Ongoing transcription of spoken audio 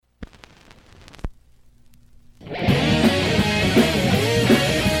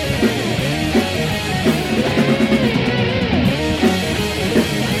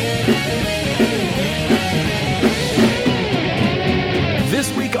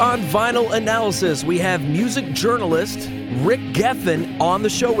on Vinyl Analysis. We have music journalist Rick Gethin on the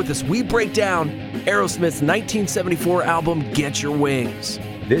show with us. We break down Aerosmith's 1974 album, Get Your Wings.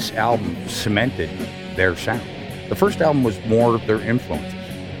 This album cemented their sound. The first album was more of their influences.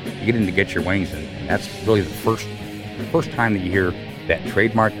 You get into Get Your Wings, and that's really the first time that you hear that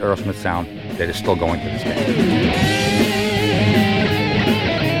trademark Aerosmith sound that is still going to this day.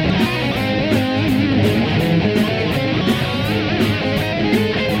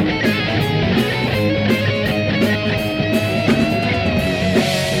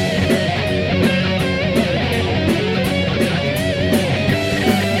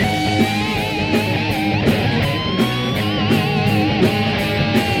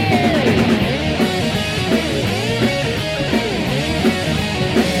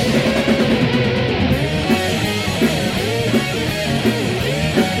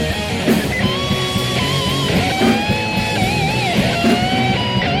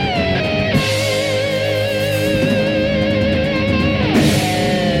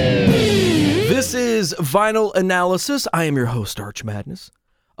 Vinyl Analysis. I am your host, Arch Madness.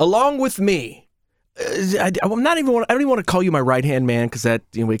 Along with me, I don't even want to call you my right-hand man because that,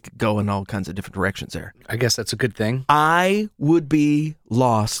 we could go in all kinds of different directions there. I guess that's a good thing. I would be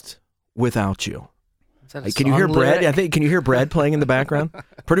lost without you. Can you hear Brad? Can you hear Brad playing in the background?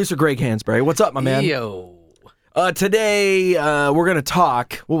 Producer Greg Hansberry. What's up, my man? Yo. Today, we're going to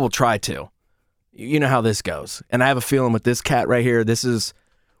talk. Well, we'll try to. You know how this goes. And I have a feeling with this cat right here,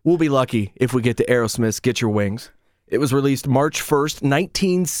 we'll be lucky if we get to Aerosmith's Get Your Wings. It was released March 1st,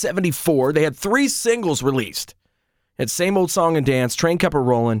 1974. They had 3 singles released. Had Same Old Song and Dance, Train Kept a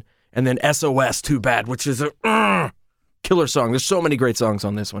Rollin', and then SOS, Too Bad, which is a killer song. There's so many great songs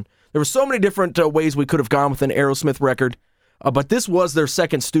on this one. There were so many different ways we could have gone with an Aerosmith record, but this was their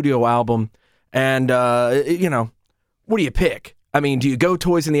second studio album. And, what do you pick? I mean, do you go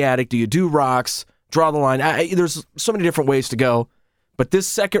Toys in the Attic? Do you do Rocks? Draw the Line? There's so many different ways to go. But this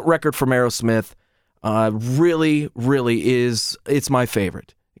second record from Aerosmith really it's my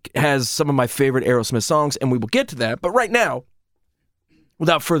favorite. It has some of my favorite Aerosmith songs, and we will get to that. But right now,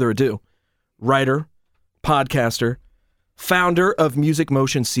 without further ado, writer, podcaster, founder of Music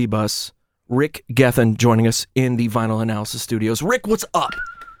Motion C-Bus, Rick Gethin, joining us in the Vinyl Analysis Studios. Rick, what's up?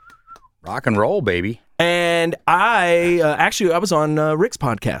 Rock and roll, baby. And I was on Rick's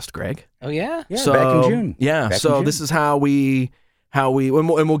podcast, Greg. Oh, yeah? Yeah, back in June. Yeah, back so in June. This is how we and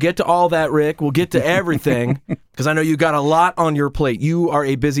we'll get to all that, Rick. We'll get to everything because I know you got a lot on your plate. You are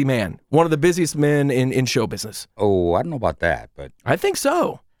a busy man, one of the busiest men in show business. Oh, I don't know about that, but I think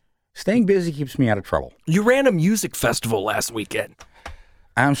so. Staying busy keeps me out of trouble. You ran a music festival last weekend.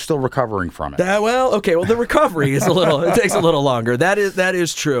 I'm still recovering from it. The recovery is it takes a little longer. That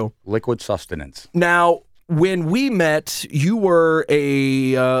is true. Liquid sustenance. Now, when we met, you were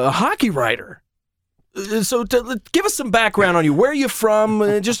a hockey writer. So give us some background on you. Where are you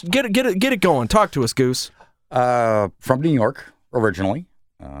from? Just get it going. Talk to us, Goose. From New York originally.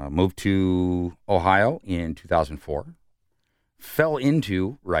 Moved to Ohio in 2004. Fell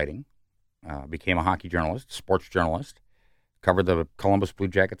into writing. Became a hockey journalist, sports journalist. Covered the Columbus Blue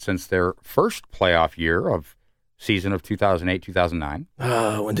Jackets since their first playoff year of season of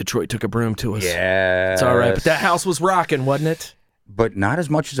 2008-2009. When Detroit took a broom to us. Yeah. It's all right. But that house was rocking, wasn't it? But not as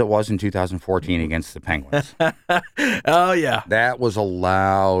much as it was in 2014 against the Penguins. Oh, yeah. That was a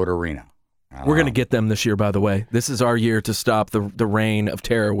loud arena. We're going to get them this year, by the way. This is our year to stop the reign of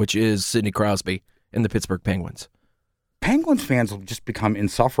terror, which is Sidney Crosby and the Pittsburgh Penguins. Penguins fans will just become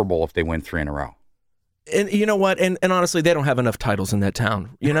insufferable if they win 3 in a row. And you know what? And honestly, they don't have enough titles in that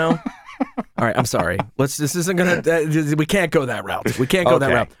town, you know? All right, I'm sorry. This isn't going to, we can't go that route. We can't go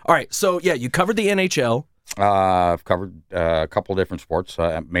that route. All right, so yeah, you covered the NHL. I've covered a couple of different sports,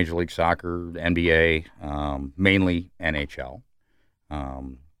 Major League Soccer, NBA, mainly NHL.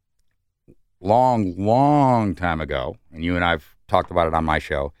 Long time ago, and you and I've talked about it on my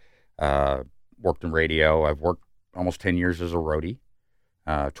show, worked in radio. I've worked almost 10 years as a roadie,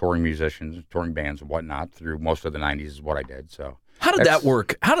 touring musicians, touring bands and whatnot through most of the 90s is what I did. So how did that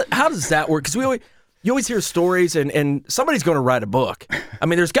work? How does that work? Because you always hear stories, and somebody's going to write a book. I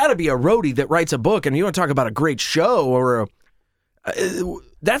mean, there's got to be a roadie that writes a book, and you want to talk about a great show or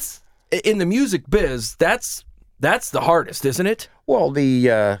that's in the music biz. That's the hardest, isn't it? Well,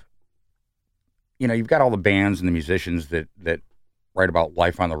 you've got all the bands and the musicians that write about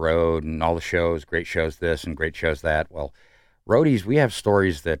life on the road and all the shows, great shows this and great shows that. Well, roadies, we have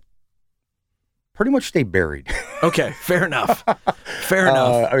stories that pretty much stay buried. Okay, fair enough. Fair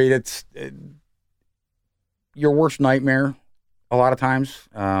enough. I mean, it's your worst nightmare a lot of times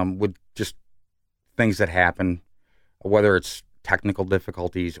with just things that happen, whether it's technical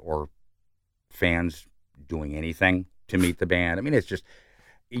difficulties or fans doing anything to meet the band. I mean, it's just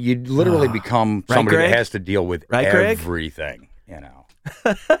you literally become somebody Greg? that has to deal with Greg? everything. You know,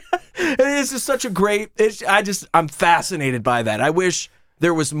 This is such a great. I'm fascinated by that. I wish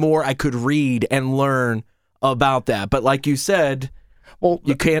there was more I could read and learn about that. But like you said, well,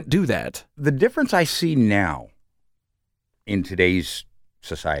 you can't do that. the difference I see now in today's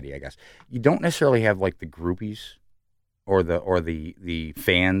society, I guess, you don't necessarily have like the groupies or the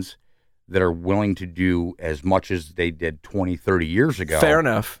fans that are willing to do as much as they did 20, 30 years ago. Fair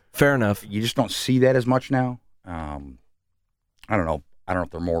enough. You just don't see that as much now. I don't know. I don't know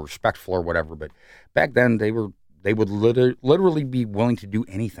if they're more respectful or whatever, but back then they would literally be willing to do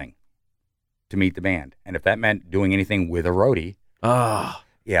anything to meet the band. And if that meant doing anything with a roadie,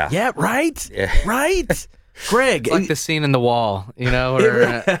 yeah. Yeah, right? Yeah. Right. Greg. It's like the scene in The Wall, you know?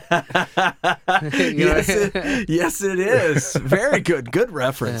 Where, yes, it is. Very good. Good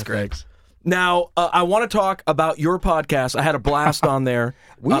reference, Greg. Now, I want to talk about your podcast. I had a blast on there.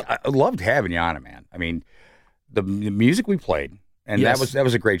 I loved having you on it, man. I mean, the music we played, and Yes. that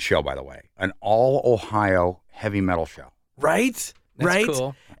was a great show, by the way. An all Ohio heavy metal show. Right? That's right?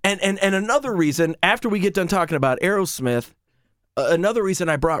 cool. And another reason, after we get done talking about Aerosmith, another reason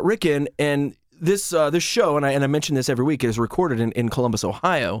I brought Rick in, and this show, and I mention this every week, is recorded in Columbus,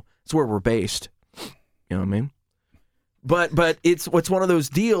 Ohio. It's where we're based. You know what I mean? But it's one of those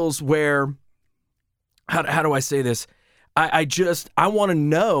deals where, how do I say this? I want to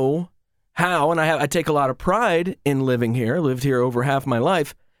know how, and I take a lot of pride in living here. I lived here over half my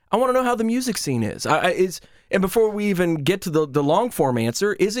life. I want to know how the music scene is. And before we even get to the long form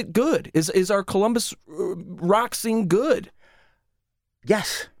answer, is it good? Is our Columbus rock scene good?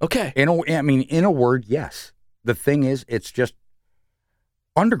 Yes. Okay. In a word, yes. The thing is, it's just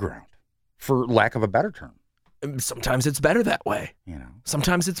underground, for lack of a better term. Sometimes it's better that way. You know,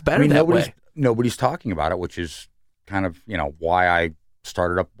 Sometimes it's better that way. Nobody's talking about it, which is kind of why I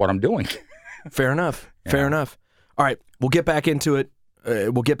started up what I'm doing. Fair enough. Yeah. Fair enough. All right, we'll get back into it.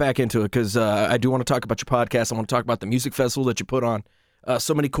 Because I do want to talk about your podcast. I want to talk about the music festival that you put on.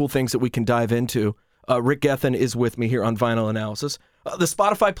 So many cool things that we can dive into. Rick Gethin is with me here on Vinyl Analysis. The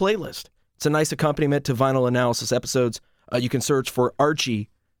Spotify playlist. It's a nice accompaniment to Vinyl Analysis episodes. You can search for Archie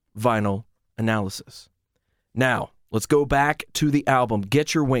Vinyl Analysis. Now, let's go back to the album,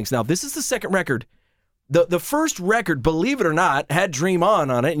 Get Your Wings. Now, this is the second record. The first record, believe it or not, had Dream On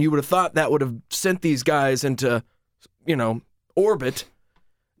it, and you would have thought that would have sent these guys into, orbit.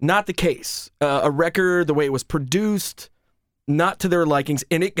 Not the case. A record, the way it was produced, not to their likings,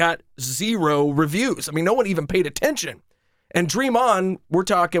 and it got 0 reviews. I mean, no one even paid attention. And Dream On, we're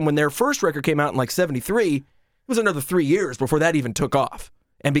talking when their first record came out in like 73, it was another 3 years before that even took off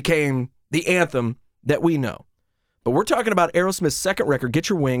and became the anthem that we know. But we're talking about Aerosmith's second record, Get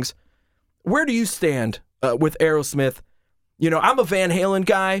Your Wings. Where do you stand with Aerosmith? I'm a Van Halen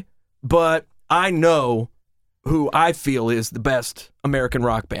guy, but I know who I feel is the best American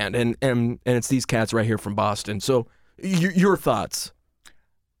rock band, and it's these cats right here from Boston. So your thoughts?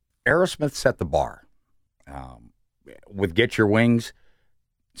 Aerosmith set the bar. With Get Your Wings,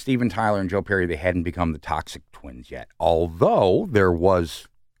 Steven Tyler and Joe Perry, they hadn't become the Toxic Twins yet, although there was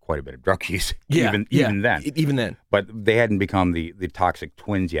quite a bit of drug use even then. Even then. But they hadn't become the Toxic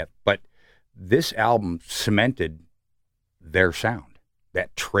Twins yet. But this album cemented their sound,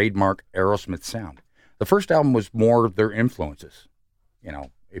 that trademark Aerosmith sound. The first album was more their influences.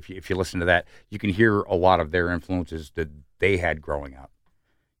 If you listen to that, you can hear a lot of their influences that they had growing up.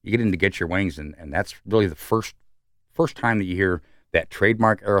 You get into Get Your Wings, and that's really the first time that you hear that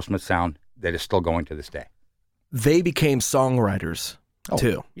trademark Aerosmith sound that is still going to this day. They became songwriters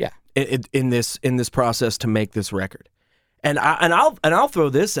too. Yeah. In this process to make this record, and I'll throw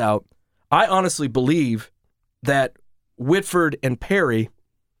this out. I honestly believe that Whitford and Perry,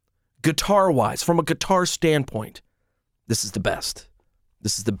 guitar-wise, from a guitar standpoint, this is the best.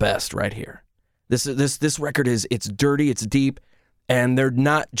 This is the best right here. This record it's dirty, it's deep, and they're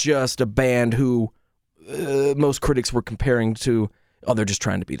not just a band who most critics were comparing to. Oh, they're just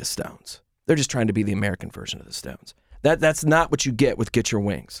trying to be the Stones. They're just trying to be the American version of the Stones. That's not what you get with Get Your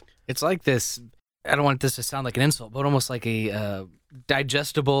Wings. It's like this, I don't want this to sound like an insult, but almost like a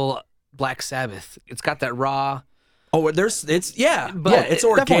digestible Black Sabbath. It's got that raw. Oh, it's But it's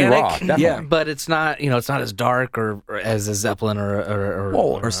organic. definitely raw, definitely. Yeah, But it's not, it's not as dark or as a Zeppelin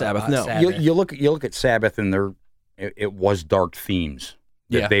or Sabbath. No. You look at Sabbath, and it was dark themes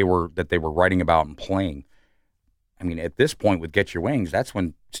that they were writing about and playing. I mean, at this point with Get Your Wings, that's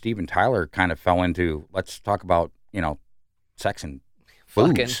when Steven Tyler kind of fell into, let's talk about sex and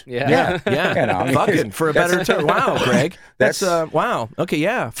Fucking. booze. Yeah. Yeah. You know, Fucking for a better term. Wow, Greg. That's That's- wow. Okay,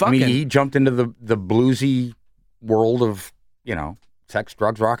 yeah. I Fucking. mean, he jumped into the bluesy world of, sex,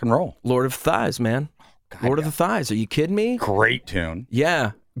 drugs, rock and roll. Lord of Thighs, man. God, Lord of yeah. the Thighs. Are you kidding me? Great tune.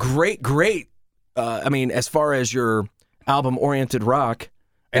 Yeah. Great. I mean, as far as your album-oriented rock,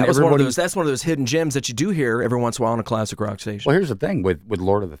 And that was one of everybody- those. That's one of those hidden gems that you do hear every once in a while on a classic rock station. Well, here's the thing with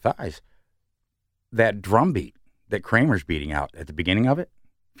Lord of the Thighs. That drum beat that Kramer's beating out at the beginning of it,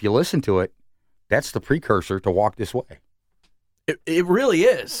 if you listen to it, that's the precursor to Walk This Way. It really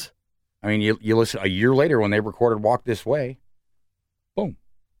is. I mean, you listen a year later when they recorded Walk This Way, boom.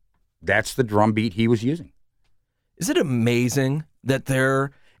 That's the drum beat he was using. Is it amazing that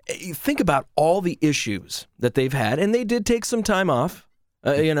you think about all the issues that they've had, and they did take some time off.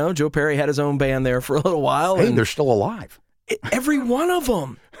 Joe Perry had his own band there for a little while. Hey, and they're still alive. every one of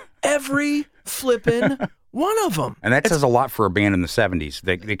them. Every flippin' one of them. And that says a lot for a band in the 70s.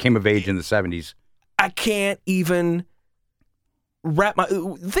 They came of age in the 70s. I can't even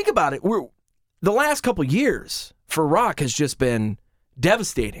think about it. The last couple years for rock has just been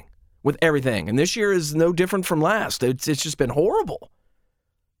devastating with everything, and this year is no different from last. It's just been horrible.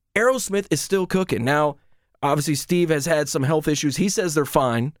 Aerosmith is still cooking now. Obviously, Steve has had some health issues. He says they're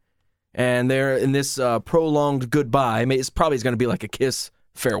fine, and they're in this prolonged goodbye. I mean, it's probably going to be like a Kiss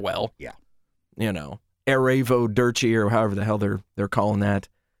farewell. Yeah. Erevo Dirty or however the hell they're calling that.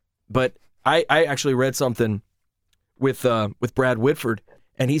 But I actually read something with Brad Whitford,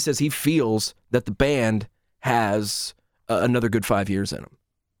 and he says he feels that the band has another good 5 years in them.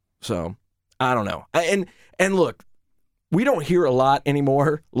 So I don't know. And look, we don't hear a lot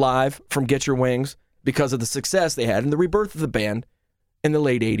anymore live from Get Your Wings because of the success they had and the rebirth of the band in the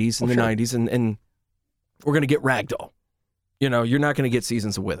late 80s and the 90s, and we're going to get Ragdoll. You're not going to get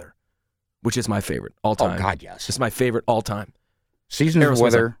Seasons of Wither, which is my favorite all time. Oh, God, yes. It's my favorite all time. Seasons of Aerosmith's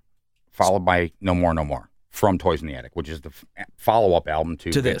Wither, followed by No More, No More from Toys in the Attic, which is the follow-up album to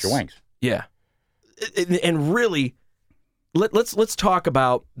Get this. Your Wings. Yeah. And really, let's talk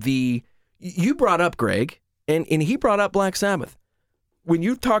about you brought up Greg, and he brought up Black Sabbath. When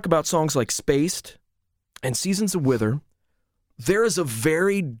you talk about songs like Spaced and Seasons of Wither, there is a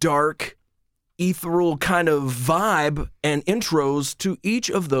very dark, ethereal kind of vibe and intros to each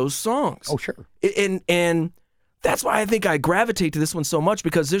of those songs. Oh, sure. And that's why I think I gravitate to this one so much,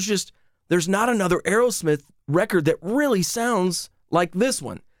 because there's not another Aerosmith record that really sounds like this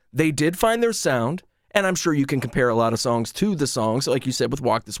one. They did find their sound, and I'm sure you can compare a lot of songs to the songs, like you said, with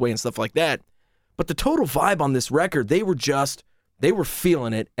Walk This Way and stuff like that. But the total vibe on this record, they were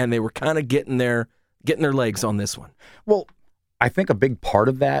feeling it, and they were kind of getting their legs on this one. Well, I think a big part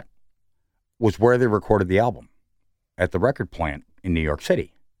of that was where they recorded the album, at the record plant in New York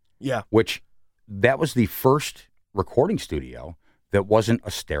City. Yeah. Which, that was the first recording studio that wasn't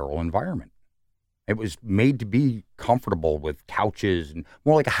a sterile environment. It was made to be comfortable with couches and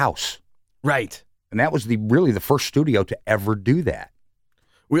more like a house. Right. And that was really the first studio to ever do that.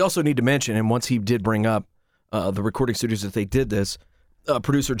 We also need to mention, and once he did bring up the recording studios that they did this,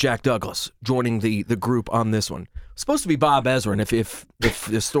 producer Jack Douglas joining the group on this one. Supposed to be Bob Ezrin, if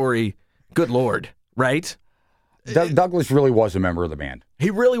the story, good Lord, right? Douglas really was a member of the band. He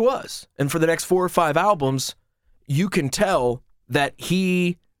really was. And for the next 4 or 5 albums, you can tell that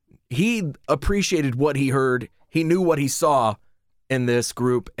he appreciated what he heard. He knew what he saw in this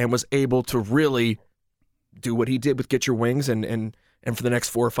group and was able to really do what he did with Get Your Wings and for the next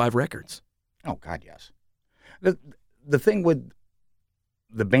 4 or 5 records. Oh, God, yes. The thing with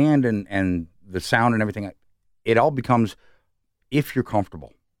the band and the sound and everything, it all becomes, if you're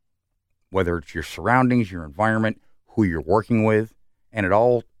comfortable, whether it's your surroundings, your environment, who you're working with, and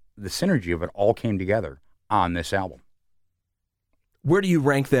the synergy of it all came together on this album. Where do you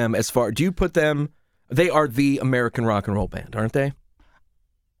rank them do you put them, they are the American rock and roll band, aren't they?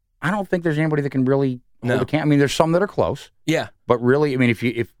 I don't think there's anybody that can really hold No. a can. I mean, there's some that are close, Yeah. but really, I mean, if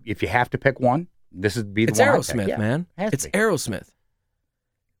you have to pick one, this would be the It's one. I'd pick. Aerosmith, Yeah, man. it has It's to be. Aerosmith.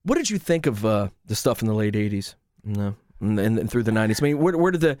 What did you think of the stuff in the late 80s? No. And through the 90s? I mean,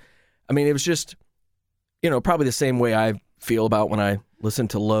 where did it was just, probably the same way I feel about when I listen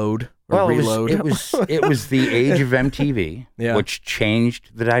to Load or Reload. It was the age of MTV, Yeah. which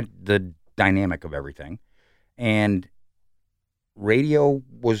changed the dynamic of everything, and radio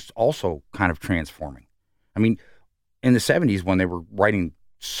was also kind of transforming. I mean, in the 70s, when they were writing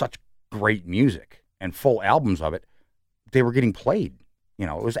such great music and full albums of it, they were getting played.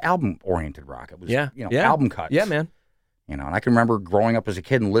 It was album-oriented rock. It was, album cuts. Yeah, man. And I can remember growing up as a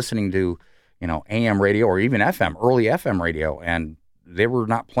kid and listening to, AM radio or even FM, early FM radio, and they were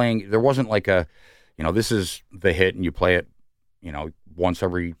not playing. There wasn't like this is the hit and you play it once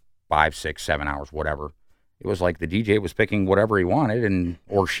every 5, 6, 7 hours, whatever. It was like the DJ was picking whatever he wanted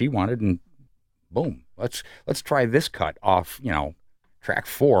or she wanted, and boom, let's try this cut off, track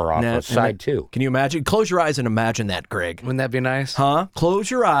 4 off of side 2. Can you imagine? Close your eyes and imagine that, Greg. Wouldn't that be nice? Huh? Close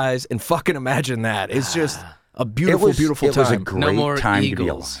your eyes and fucking imagine that. It's just a beautiful, beautiful it time. was a great No more time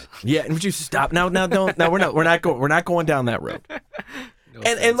Eagles. to be alive. Yeah, and would you stop? Now, we're not going down that road.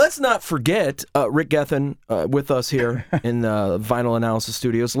 And let's not forget Rick Gethin with us here in the Vinyl Analysis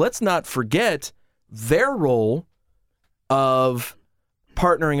Studios. Let's not forget their role of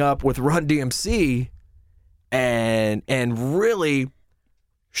partnering up with Run DMC and really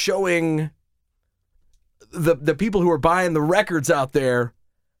showing the people who are buying the records out there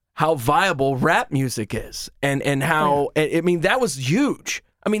how viable rap music is, and how I mean that was huge.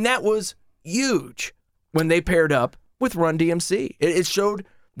 I mean that was huge when they paired up with Run DMC. It showed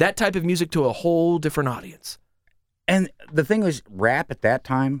that type of music to a whole different audience. And the thing was, rap at that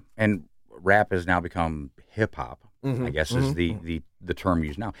time, and rap has now become hip hop. I guess is the term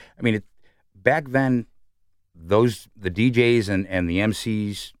used now. I mean, back then, the DJs and the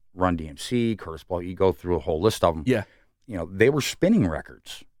MCs, Run DMC, Curtis Blow, you go through a whole list of them. Yeah, they were spinning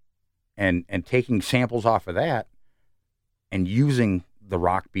records, and taking samples off of that, and using the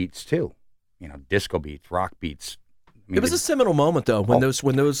rock beats too. Disco beats, rock beats. I mean, it was a seminal moment though when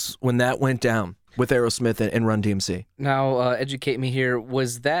that went down with Aerosmith and Run DMC. Now, educate me here.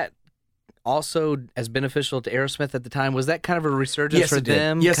 Was that also as beneficial to Aerosmith at the time? Was that kind of a resurgence for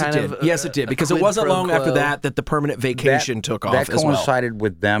them? Yes, it did. Yes, it did. Because it wasn't long after that the Permanent Vacation took off as well. That coincided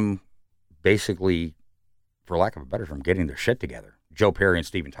with them basically, for lack of a better term, getting their shit together. Joe Perry and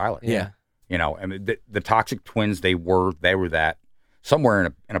Steven Tyler. Yeah. I mean, the Toxic Twins, they were that.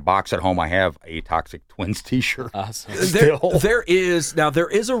 Somewhere in a box at home, I have a Toxic Twins T-shirt. Awesome. There is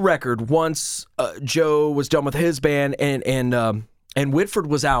a record. Once Joe was done with his band, and Whitford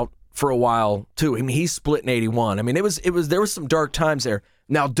was out for a while too. I mean, he split in '81. I mean, there was some dark times there.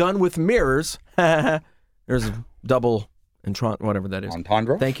 Now, Done with Mirrors. There's a double entendre, whatever that is.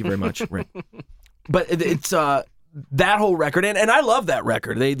 Entendre. Thank you very much, Rick. But it's that whole record, and I love that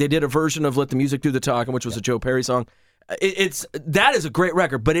record. They did a version of "Let the Music Do the Talking," which was a Joe Perry song. That is a great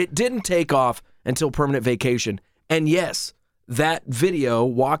record, but it didn't take off until Permanent Vacation. And yes, that video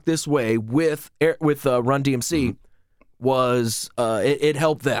 "Walk This Way" with Run DMC was it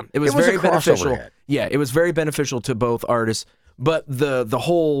helped them. It was very beneficial. Yeah, it was very beneficial to both artists. But the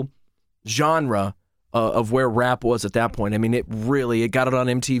whole genre of where rap was at that point, I mean, it got it on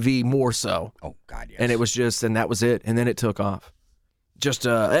MTV more so. Oh God, yes. And it was and that was it. And then it took off.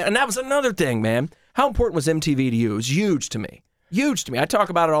 And that was another thing, man. How important was MTV to you? It was huge to me. Huge to me. I talk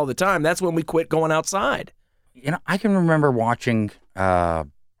about it all the time. That's when we quit going outside. I can remember watching Live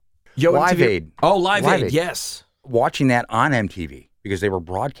Aid. Oh, Live Aid, yes. Watching that on MTV because they were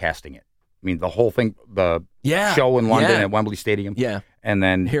broadcasting it. I mean, the whole thing, the show in London at Wembley Stadium. Yeah. And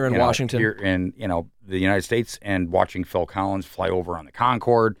then here in Washington. Here in, the United States, and watching Phil Collins fly over on the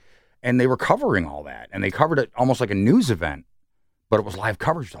Concorde. And they were covering all that. And they covered it almost like a news event, but it was live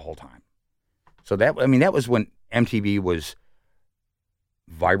coverage the whole time. So that was when MTV was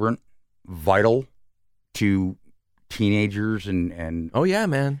vibrant, vital to teenagers and oh yeah,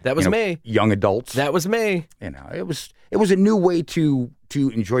 man, that was me. Young adults. That was me. It was a new way to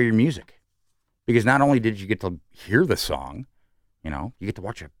enjoy your music, because not only did you get to hear the song, you get to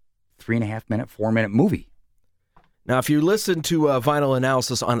watch a 3.5 minute, 4 minute movie. Now, if you listen to Vinyl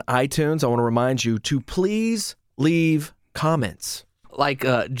Analysis on iTunes, I want to remind you to please leave comments. Like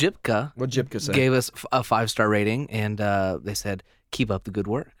Jipka. What Jipka said? Gave us a 5-star rating, and they said, "Keep up the good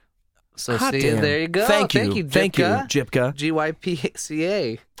work." So Hot see, damn. there you go. Thank you, Jipka. Jipka.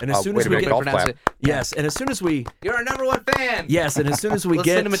 GYPCA. And as soon as we get yes, and as soon as we you're our number one fan. Yes, and as soon as we Let's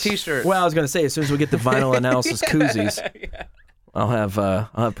get send him a T-shirt. Well, I was going to say, as soon as we get the Vinyl Analysis koozies, I'll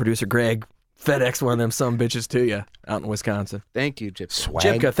have producer Greg FedEx one of them some bitches to you out in Wisconsin. Thank you, Jipka.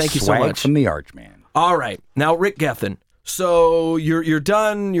 Jipka, thank you so much. From the Archman. All right, now Rick Gethin. So you're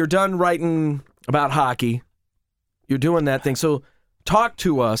done writing about hockey. You're doing that thing. So talk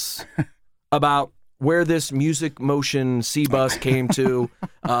to us about where this Music Motion C-Bus came to,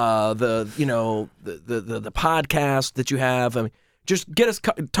 the podcast that you have. I mean, just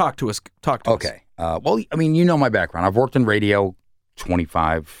talk to us. Okay. Well, I mean, my background. I've worked in radio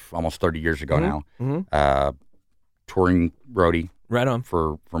 25, almost 30 years ago now. Mm-hmm. Touring roadie. Right on.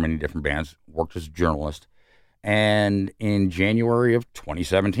 For many different bands. Worked as a journalist. And in January of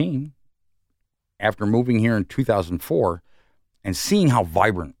 2017, after moving here in 2004 and seeing how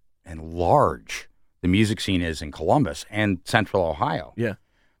vibrant and large the music scene is in Columbus and Central Ohio,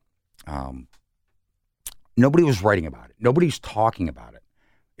 nobody was writing about it. Nobody's talking about it.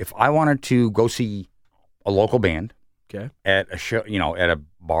 If I wanted to go see a local band Okay. at a show, at a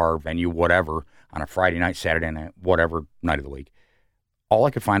bar, venue, whatever, on a Friday night, Saturday night, whatever night of the week, all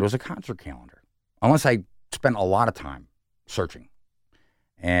I could find was a concert calendar, unless I spent a lot of time searching.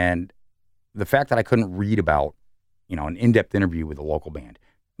 And the fact that I couldn't read about, an in-depth interview with a local band.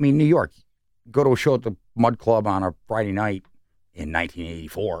 I mean, New York, go to a show at the Mud Club on a Friday night in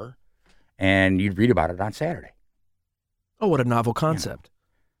 1984, and you'd read about it on Saturday. Oh, what a novel concept.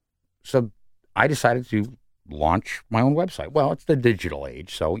 So I decided to launch my own website. Well, it's the digital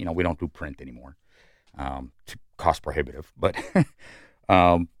age, so, we don't do print anymore. It's cost prohibitive. But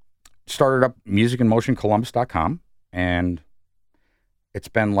started up musicandmotioncolumbus.com, and it's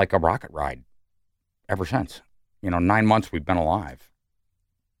been like a rocket ride ever since. 9 months we've been alive.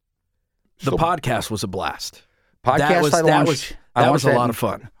 The podcast was a blast. Podcast That was a lot of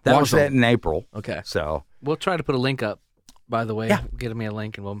fun. That was that in April. Okay. So We'll try to put a link up, by the way. Yeah. Get me a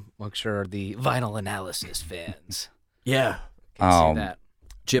link, and we'll make sure the Vinyl Analysis fans Yeah. can see that.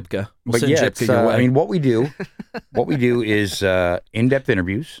 Jipka. We'll but send yeah, Jipka your way. what we do is in-depth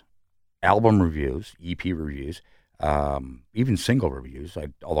interviews, album reviews, EP reviews, even single reviews.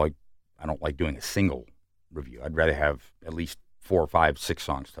 Although I don't like doing a single review. I'd rather have at least 4 or 5, 6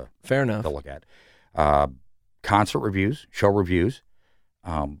 songs Fair enough. to look at. Concert reviews, show reviews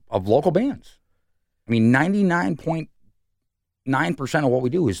of local bands. I mean, 99.9% of what we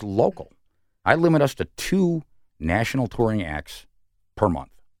do is local. I limit us to 2 national touring acts per month.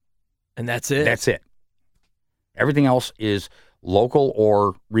 And that's it. That's it. Everything else is local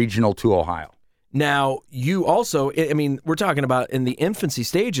or regional to Ohio. Now, you also, we're talking about in the infancy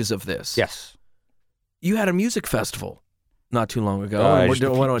stages of this. Yes. You had a music festival not too long ago. And we just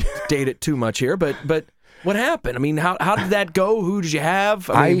don't want to date it too much here, but what happened? I mean, how did that go? Who did you have?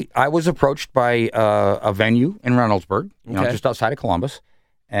 I was approached by a venue in Reynoldsburg, Okay. just outside of Columbus,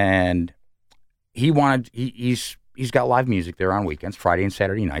 and he's got live music there on weekends, Friday and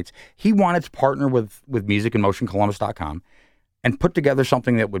Saturday nights. He wanted to partner with musicandmotioncolumbus.com and put together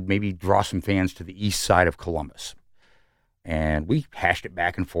something that would maybe draw some fans to the east side of Columbus. And we hashed it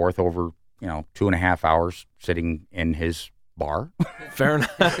back and forth over 2.5 hours sitting in his bar Fair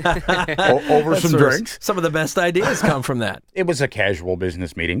enough. over some That's where drinks. Some of the best ideas come from that. It was a casual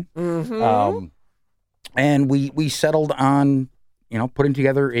business meeting. Mm-hmm. And we settled on, putting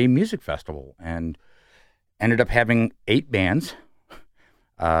together a music festival and ended up having 8 bands,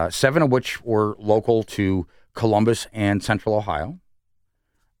 7 of which were local to Columbus and Central Ohio.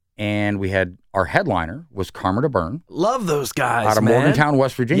 And we had our headliner was Karma to Burn Love those guys, out of man. Morgantown,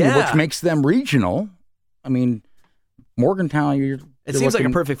 West Virginia, Yeah. which makes them regional. I mean, Morgantown, It seems like a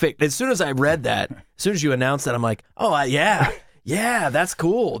perfect fit. As soon as I read that, as soon as you announced that, I'm like, oh, yeah, that's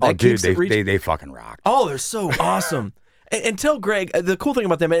cool. That dude, keeps it regional. they fucking rocked. Oh, they're so awesome. And tell Greg, the cool thing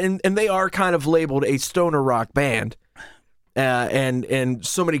about them, and they are kind of labeled a stoner rock band, and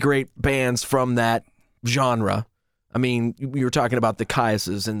so many great bands from that genre. I mean, you were talking about the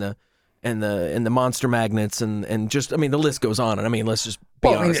Caiuses and the Monster Magnets and just, the list goes on. And let's just be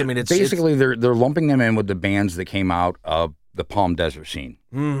honest. It's basically they're lumping them in with the bands that came out of the Palm Desert scene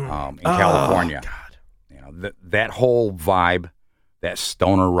in California. God. That whole vibe, that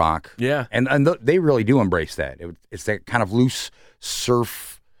stoner rock. Yeah. And they really do embrace that. It's that kind of loose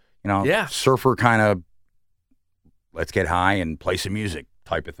surf, surfer kind of let's get high and play some music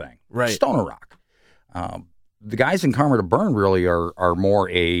type of thing. Right. Stoner rock. The guys in Karma to Burn really are more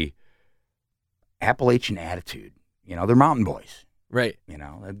a Appalachian attitude. They're mountain boys. Right.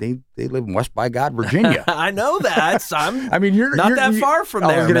 They live in West by God, Virginia. I know that. You're not that far from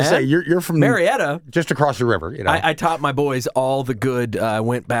there. I was going to man. say you're from Marietta, just across the river. I taught my boys all the good. I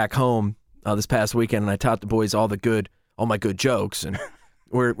went back home this past weekend, and I taught the boys all my good jokes. And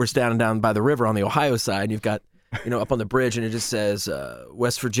we're standing down by the river on the Ohio side, and you've got up on the bridge, and it just says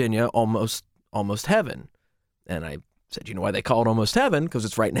West Virginia, almost heaven. And I said, you know why they call it almost heaven? Because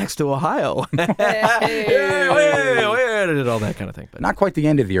it's right next to Ohio. I did all that kind of thing. But not quite the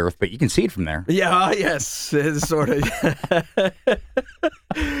end of the earth, but you can see it from there. yeah, yes, it's sort of.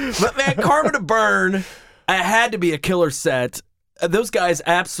 But man, Karma to Burn, it had to be a killer set. Those guys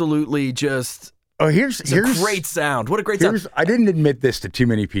absolutely just. Oh, here's a great sound. What a great sound. I didn't admit this to too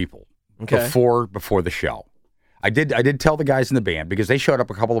many people Okay. before the show. I did tell the guys in the band because they showed up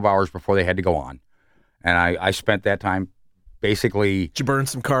a couple of hours before they had to go on. And I spent that time basically. Did you burn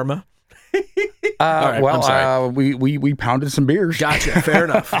some karma? All right, I'm sorry. We pounded some beers. Gotcha. Fair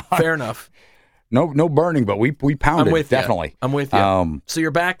enough. Fair enough. No burning, but we pounded. I'm with definitely. you. I'm with you. So you're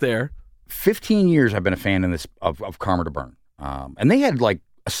back there. 15 years I've been a fan of Karma to Burn, and they had like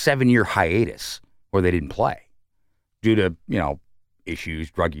a 7-year hiatus where they didn't play due to, issues,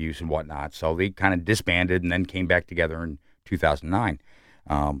 drug use and whatnot. So they kind of disbanded and then came back together in 2009.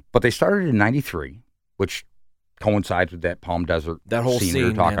 But they started in 93, which coincides with that Palm Desert That whole scene scene, we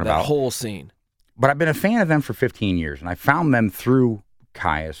were talking man, about. that whole scene. But I've been a fan of them for 15 years, and I found them through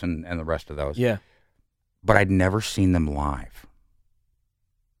Caius and the rest of those. Yeah. But I'd never seen them live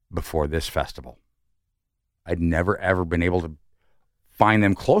before this festival. I'd never, ever been able to find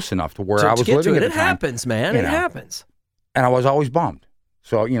them close enough to where I was to get living to at it. the It time. happens, man. you It know. happens. And I was always bummed.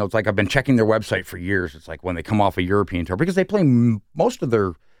 So, it's like I've been checking their website for years. It's like when they come off a European tour, because they play most of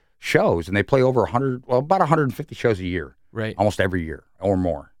their shows, and they play over about 150 shows a year, Right. almost every year or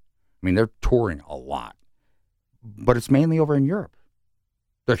more. I mean, they're touring a lot, but it's mainly over in Europe.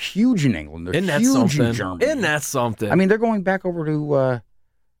 They're huge in England. They're Isn't that huge something? in Germany. Isn't that something? I mean, they're going back over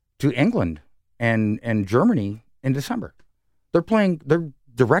to England and Germany in December. They're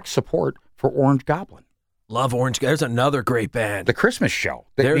direct support for Orange Goblin. love Orange. There's another great band. The Christmas show,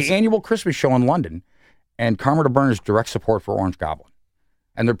 the There's- annual Christmas show in London, and Karma to Burn is direct support for Orange Goblin.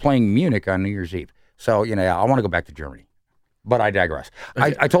 And they're playing Munich on New Year's Eve. So, I want to go back to Germany. But I digress.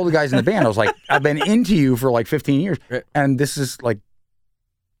 I told the guys in the band, I was like, I've been into you for like 15 years, Right. and this is like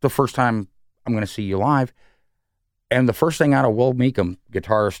the first time I'm going to see you live. And the first thing out of Will Meekum,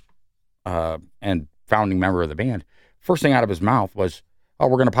 guitarist and founding member of the band, first thing out of his mouth was, "Oh,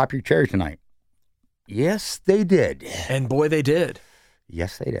 we're going to pop your cherry tonight." Yes, they did. And boy, they did.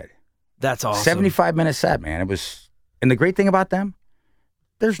 Yes, they did. That's awesome. 75-minute set, man. It was, and the great thing about them,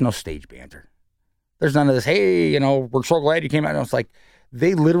 there's no stage banter. There's none of this, hey, we're so glad you came out. And it's like,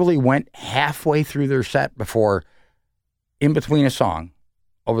 they literally went halfway through their set before, in between a song,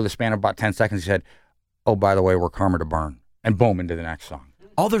 over the span of about 10 seconds, he said, "Oh, by the way, we're Karma to Burn." And boom, into the next song.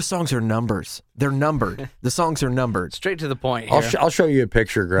 All their songs are numbers. They're numbered. The songs are numbered. Straight to the point. I'll, here. I'll show you a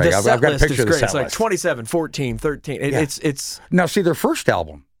picture, Greg. The I've set got a list picture is of the great. set It's like list. 27, 14, 13. Yeah. It's Now, see, their first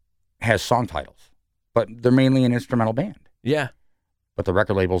album has song titles, but they're mainly an instrumental band. yeah. But the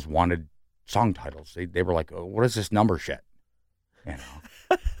record labels wanted song titles. They were like, "Oh, what is this number shit?"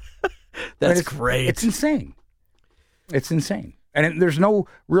 That's it's great. It's insane. It's insane. And there's no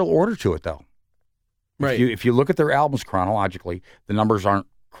real order to it, though. Right. If you look at their albums chronologically, the numbers aren't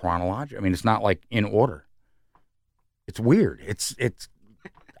chronological. I mean, it's not like in order. It's weird. It's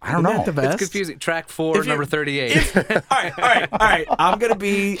I don't Isn't know. that the best? It's confusing. Track 4, If you- number 38. all right. I'm gonna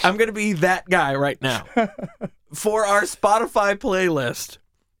be that guy right now for our Spotify playlist.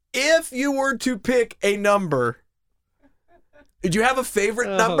 If you were to pick a number, did you have a favorite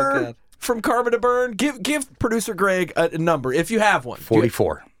Oh, number God. from Karma to Burn? Give producer Greg a number if you have one.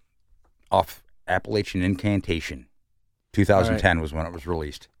 44 off Appalachian Incantation. 2010 was when it was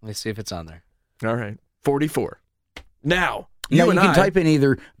released. Let me see if it's on there. All right, 44. Now You and can I, type in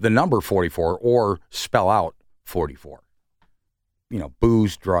either the number 44 or spell out 44.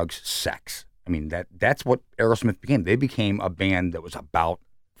 Booze, drugs, sex. I mean, that's what Aerosmith became. They became a band that was about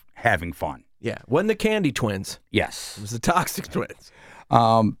having fun. yeah, wasn't the Candy Twins? Yes. It was the Toxic Twins.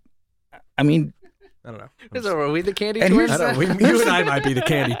 I mean, I don't know. Is that, are we the Candy And Twins? I don't know. You and I might be the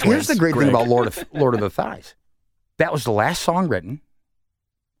Candy Twins. here's the great Greg. thing about Lord of the Thighs. That was the last song written,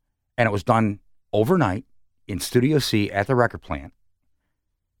 and it was done overnight in Studio C at the record plant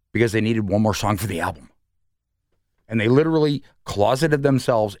because they needed one more song for the album. And they literally closeted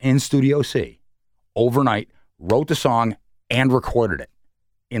themselves in Studio C overnight, wrote the song, and recorded it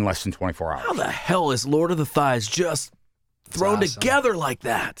in less than 24 hours. How the hell is Lord of the Thighs just thrown awesome. together like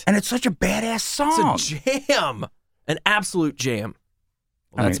that? And it's such a badass song. It's a jam. An absolute jam.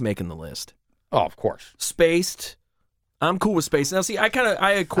 Well, I that's mean- making the list. Oh, of course. Spaced. I'm cool with Spaced. Now, see, I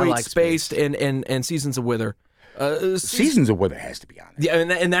equate like Spaced and Seasons of Wither. Seasons of Wither has to be on it. Yeah,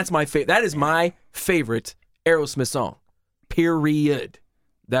 and that's my favorite. That is my favorite Aerosmith song. Period.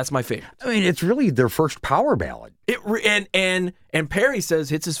 That's my favorite. I mean, it's really their first power ballad. And Perry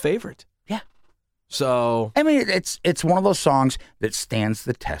says it's his favorite. Yeah. So I mean, it's one of those songs that stands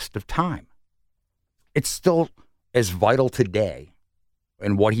the test of time. It's still as vital today,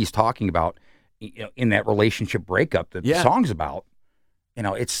 and what he's talking about, in that relationship breakup that Yeah. the song's about.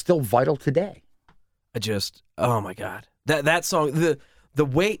 It's still vital today. oh my God, that song, the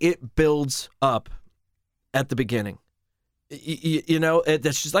way it builds up at the beginning,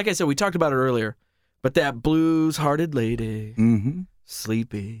 that's just like I said. We talked about it earlier, but that blues-hearted lady, Mm-hmm.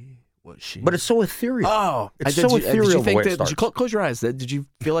 sleepy was she? But it's so ethereal. oh, it's did so you, ethereal Did you the think way it that? Did you starts. close your eyes? Did you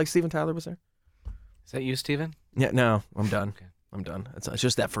feel like Steven Tyler was there? Is that you, Steven? Yeah, no, I'm done. Okay. I'm done. It's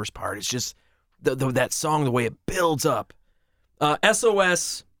just that first part. It's just that song, the way it builds up.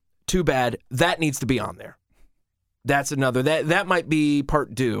 SOS, Too Bad. That needs to be on there. That's another. That might be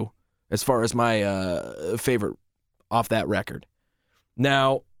part 2. as far as my favorite off that record.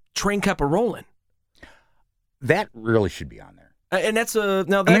 Now, Train Kept A-Rollin'. That really should be on there. And that's a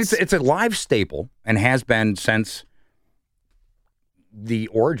now. I mean, That's it's a live staple and has been since the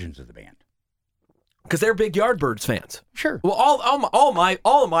origins of the band. because they're big Yardbirds fans. Sure. Well,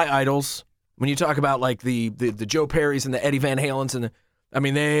 all of my idols. When you talk about like the Joe Perrys and the Eddie Van Halens and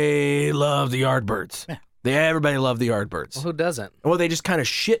they love the Yardbirds. Yeah. Everybody loved the Yardbirds. Well, who doesn't? Well, they just kind of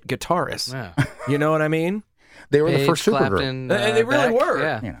shit guitarists. Yeah. You know what I mean? They were the Page, first supergroup. Clapton, They really Beck, were.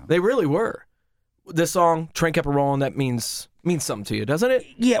 Yeah. You know. They really were. This song, Train Kept A-Rollin', that means something to you, doesn't it?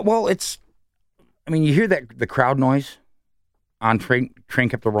 Yeah, well, you hear that the crowd noise on Train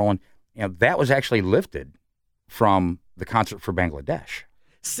Kept A-Rollin', that was actually lifted from the concert for Bangladesh.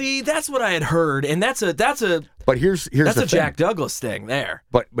 See, that's what I had heard, and that's a But here's the thing. Jack Douglas thing there.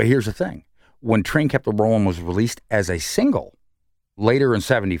 But here's the thing. When Train Kept A-Rollin' was released as a single later in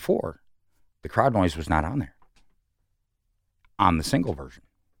 74, the crowd noise was not on there. On the single version.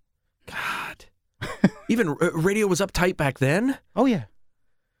 God. Even radio was uptight back then. Oh, yeah.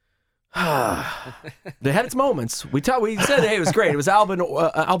 They had its moments. We said, hey, it was great. It was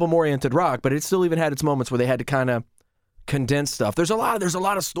album-oriented rock, but it still even had its moments where they had to kind of condense stuff. There's a lot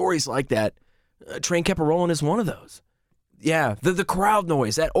of stories like that. Train Kept A-Rollin' is one of those. Yeah, the crowd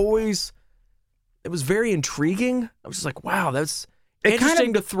noise, it was very intriguing. I was just like, wow, that's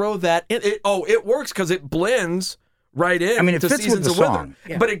interesting to throw that in. It works because it blends right in. It to fits Seasons with the of Wither. song.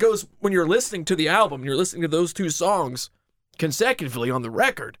 Yeah. But it goes, when you're listening to the album, you're listening to those two songs consecutively on the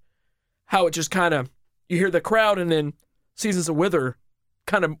record, how it just kind of, you hear the crowd and then Seasons of Wither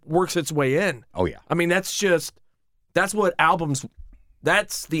kind of works its way in. Oh, yeah. That's what albums,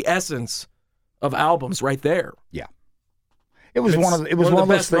 that's the essence of albums right there. Yeah. It was one of those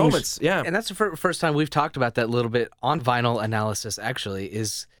best things. moments. Yeah. And that's the first time we've talked about that a little bit on Vinyl Analysis, actually,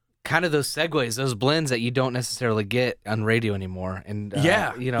 is kind of those segues, those blends that you don't necessarily get on radio anymore. And,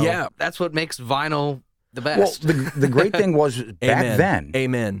 that's what makes vinyl the best. Well, the great thing was back then.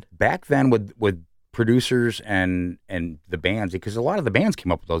 Amen. Back then with producers and the bands, because a lot of the bands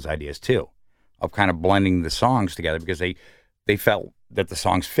came up with those ideas too, of kind of blending the songs together because they felt that the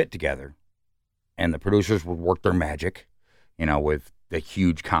songs fit together, and the producers would work their magic, with the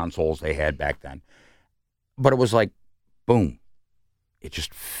huge consoles they had back then. But it was like, boom, it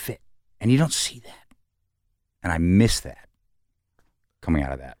just fit, and you don't see that, and I miss that coming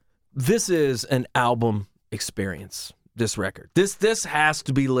out of that. This is an album experience, this record. This has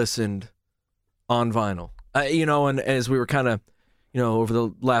to be listened on vinyl. And as we were kind of, over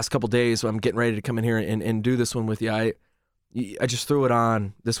the last couple days, I'm getting ready to come in here and do this one with you. I just threw it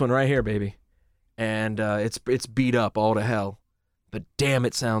on, this one right here, baby. And it's beat up all to hell. But damn,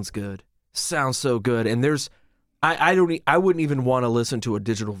 it sounds good. Sounds so good. And I wouldn't even want to listen to a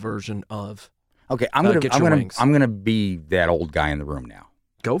digital version of Okay, Get Your Wings. I'm gonna be that old guy in the room now.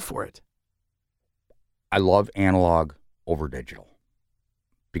 Go for it. I love analog over digital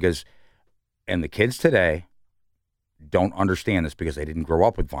and the kids today don't understand this because they didn't grow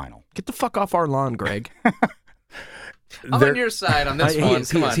up with vinyl. Get the fuck off our lawn, Greg. I'm on your side on this one.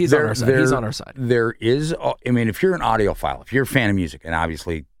 Come on. He's on our side. He's on our side. There is, if you're an audiophile, if you're a fan of music, and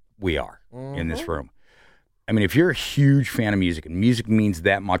obviously we are in this room. If you're a huge fan of music and music means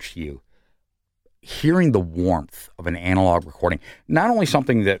that much to you, hearing the warmth of an analog recording, not only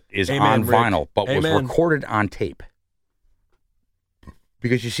something that is on Rick. vinyl, but was Amen. recorded on tape.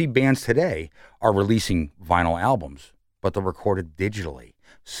 Because you see bands today are releasing vinyl albums, but they're recorded digitally.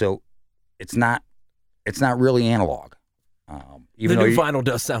 So it's not really analog. Even The though new vinyl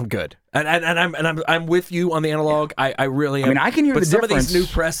does sound good, and I'm with you on the analog. I really am. I can hear but the some difference. of these new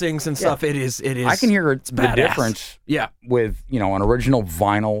pressings and stuff. It is. I can hear the badass. difference. Yeah. With an original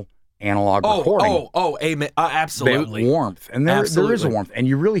vinyl analog recording. Amen. Absolutely. Warmth, and there is a Absolutely. warmth, and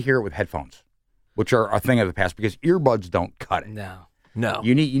you really hear it with headphones, which are a thing of the past because earbuds don't cut it. No.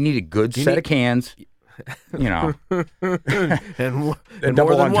 You need a good set of cans. and double more than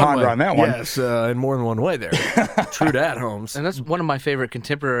one entendre way. on that one. Yes, in more than one way there. True that, Holmes. And that's one of my favorite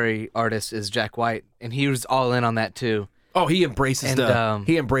contemporary artists is Jack White, and he was all in on that too. Oh, he embraces And, and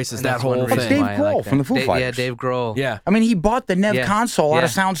that that's whole one thing. reason Dave why I Grohl like from that. the Foo Fighters. Yeah, Dave Grohl. Yeah. He bought the Nev Yeah. console out Yeah. of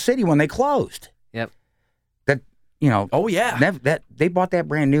Sound City when they closed. Yep. That Oh yeah. Nev, they bought that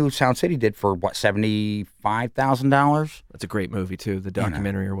brand new. Sound City did for what, $75,000. That's a great movie too. The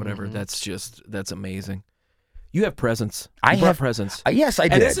documentary or whatever. That's amazing. You have presents. I You brought have presents. Yes, I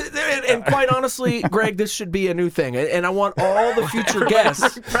And, did. and quite honestly, Greg, this should be a new thing. And I want all the future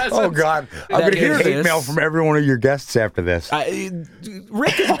guests. Oh God, I'm That going to get hear hate this. mail from every one of your guests after this.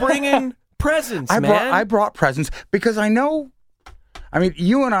 Rick is bringing presents, man. I brought presents because I know I mean,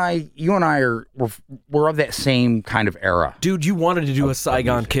 you and I we're of that same kind of era. Dude, you wanted to do a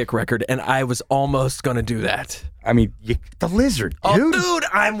Saigon Kick record, and I was almost going to do that. I mean, the Lizard, dude. Oh, dude,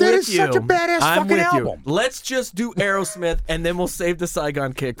 I'm with you. That is such a badass fucking album. Let's just do Aerosmith, and then we'll save the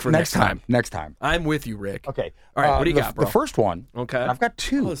Saigon Kick for next time. Next time. I'm with you, Rick. Okay. All right, what do you got, bro? The first one. Okay. I've got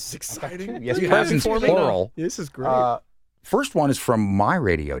two. Oh, this is exciting. Yes, presents plural. This is great. First one is from my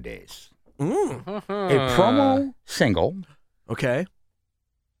radio days. A promo single. Okay.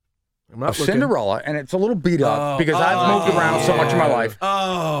 Of Cinderella, and it's a little beat up because I've moved around so much in my life.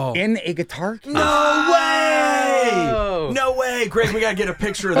 In a guitar case. No way! No way, Greg. We gotta get a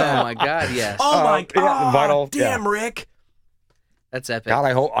picture of that. Oh my God, yes. Oh my God! Vinyl. Damn, Rick. That's epic. God,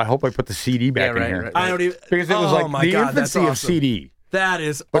 I hope I put the CD back in here. Right. I don't even because it was like the infancy of CD. That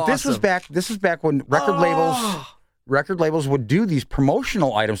is. But awesome. this was back when record labels would do these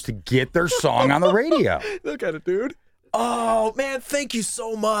promotional items to get their song on the radio. Look at it, dude. Oh man, thank you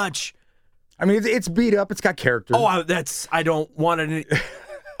so much. I mean, it's beat up. It's got character. Oh, I don't want any.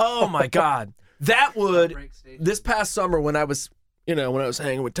 Oh my God, that would. This past summer when I was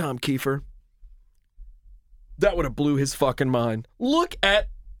hanging with Tom Kiefer, that would have blew his fucking mind. Look at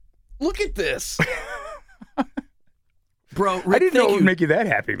this, bro. Rick, I didn't know it would make you that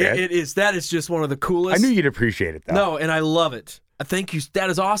happy, man. It is. That is just one of the coolest. I knew you'd appreciate it, though. No, and I love it. Thank you. That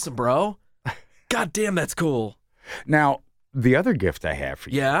is awesome, bro. God damn, that's cool. Now, the other gift I have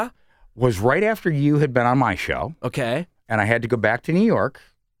for you. Yeah. Was right after you had been on my show. Okay. And I had to go back to New York.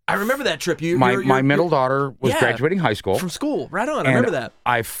 I remember that trip. My middle daughter was graduating high school. From school. Right on. I remember that.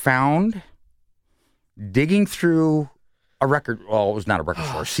 I found, digging through a record, well, it was not a record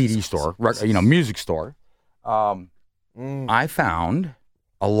store, CD store, music store. I found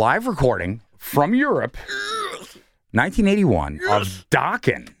a live recording from Europe, 1981, of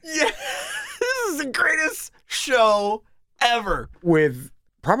Dokken. Yeah. This is the greatest show ever. With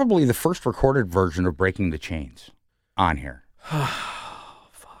probably the first recorded version of Breaking the Chains on here. Oh,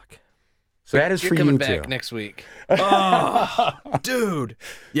 fuck. So that is for you, too. You're coming back next week. Oh, dude.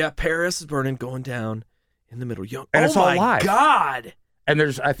 Yeah, Paris is Burning, going down in the middle. And it's all live. Oh, my God. And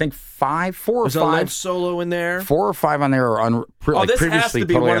there's, I think, four or five. There's a live solo in there. 4 or 5 on there are this has to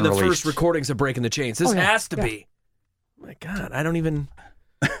be totally one of the unreleased. first recordings of Breaking the Chains. This has to be. Oh, my God. I don't even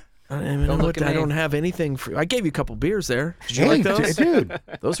look. I don't have anything for. I gave you a couple beers there. Did you like those, dude?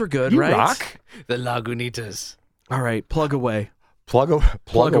 Those were good, You right? rock. The Lagunitas. All right, plug away. Plug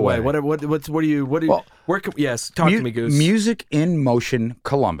away. What do you? Well, yes, talk to me, Goose. Music in Motion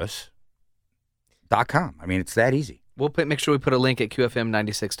Columbus.com. I mean, it's that easy. We'll make sure we put a link at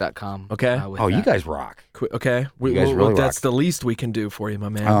QFM96.com. Okay. You guys rock. Okay. You guys really that's rock. the least we can do for you, my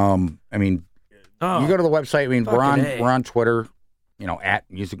man. I mean, you go to the website. I mean, we're on Twitter. At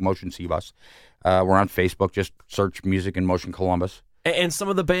Music Motion CBus. We're on Facebook. Just search Music in Motion Columbus. And some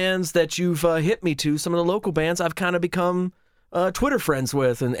of the bands that you've hit me to, some of the local bands, I've kind of become Twitter friends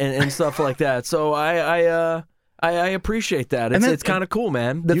with and stuff like that. So I appreciate that. It's kind of cool,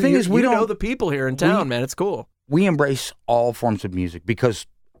 man. The thing is, we don't know the people here in town, man. It's cool. We embrace all forms of music because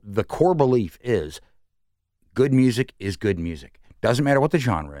the core belief is good music is good music. Doesn't matter what the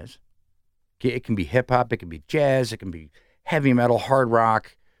genre is. It can be hip hop, it can be jazz, it can be heavy metal, hard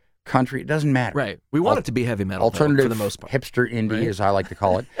rock, country. It doesn't matter. Right. We want it to be heavy metal, alternative, for the most part. Hipster indie, as I like to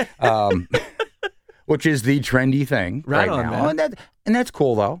call it, which is the trendy thing right now. Man. And that's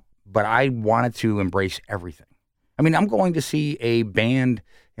cool, though. But I wanted to embrace everything. I mean, I'm going to see a band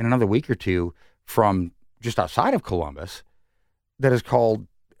in another week or two from just outside of Columbus that is called,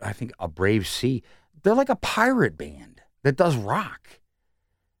 I think, A Brave Sea. They're like a pirate band that does rock.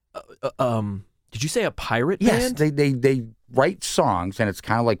 Did you say a pirate band? Yes, they write songs, and it's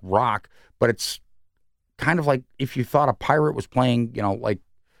kind of like rock, but it's kind of like if you thought a pirate was playing, like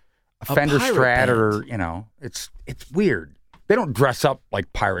a Fender Strat, or it's weird. They don't dress up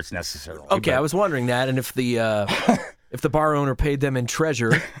like pirates necessarily. Okay, I was wondering that, and if the if the bar owner paid them in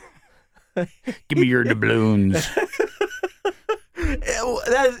treasure, give me your doubloons.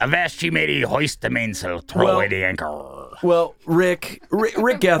 Avast ye matey, hoist the mainsail, throw away the anchor. Well, Rick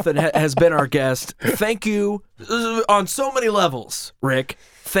Gethin has been our guest. Thank you on so many levels, Rick.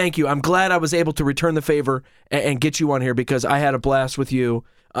 Thank you. I'm glad I was able to return the favor and get you on here because I had a blast with you.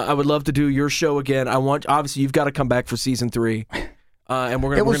 I would love to do your show again. Obviously, you've got to come back for season 3, and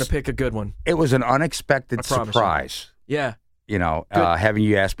we're gonna pick a good one. It was an unexpected surprise. Yeah, having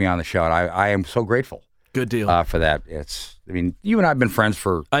you ask me on the show, and I am so grateful. Good deal for that. You and I have been friends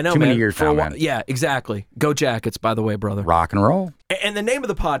for too many years now, man. Yeah, exactly. Go Jackets, by the way, brother. Rock and roll. And the name of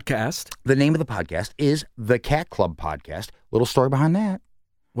the podcast? The name of the podcast is The Cat Club Podcast. Little story behind that.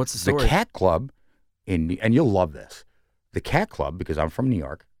 What's the story? The Cat Club, and you'll love this. the Cat Club, because I'm from New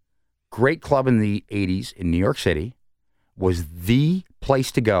York, great club in the 80s in New York City, was the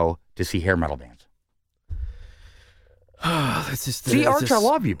place to go to see hair metal bands. See, Arch, I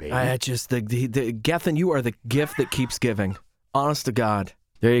love you, baby. Gethin, you are the gift that keeps giving. Honest to God.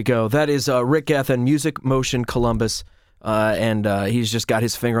 There you go. That is Rick Gethin, Music Motion Columbus, and he's just got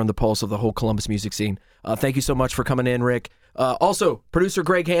his finger on the pulse of the whole Columbus music scene. Thank you so much for coming in, Rick. Also, producer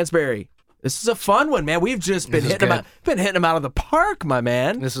Greg Hansberry. This is a fun one, man. We've just been hitting him out of the park, my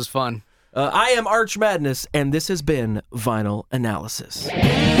man. This is fun. I am Arch Madness, and this has been Vinyl Analysis.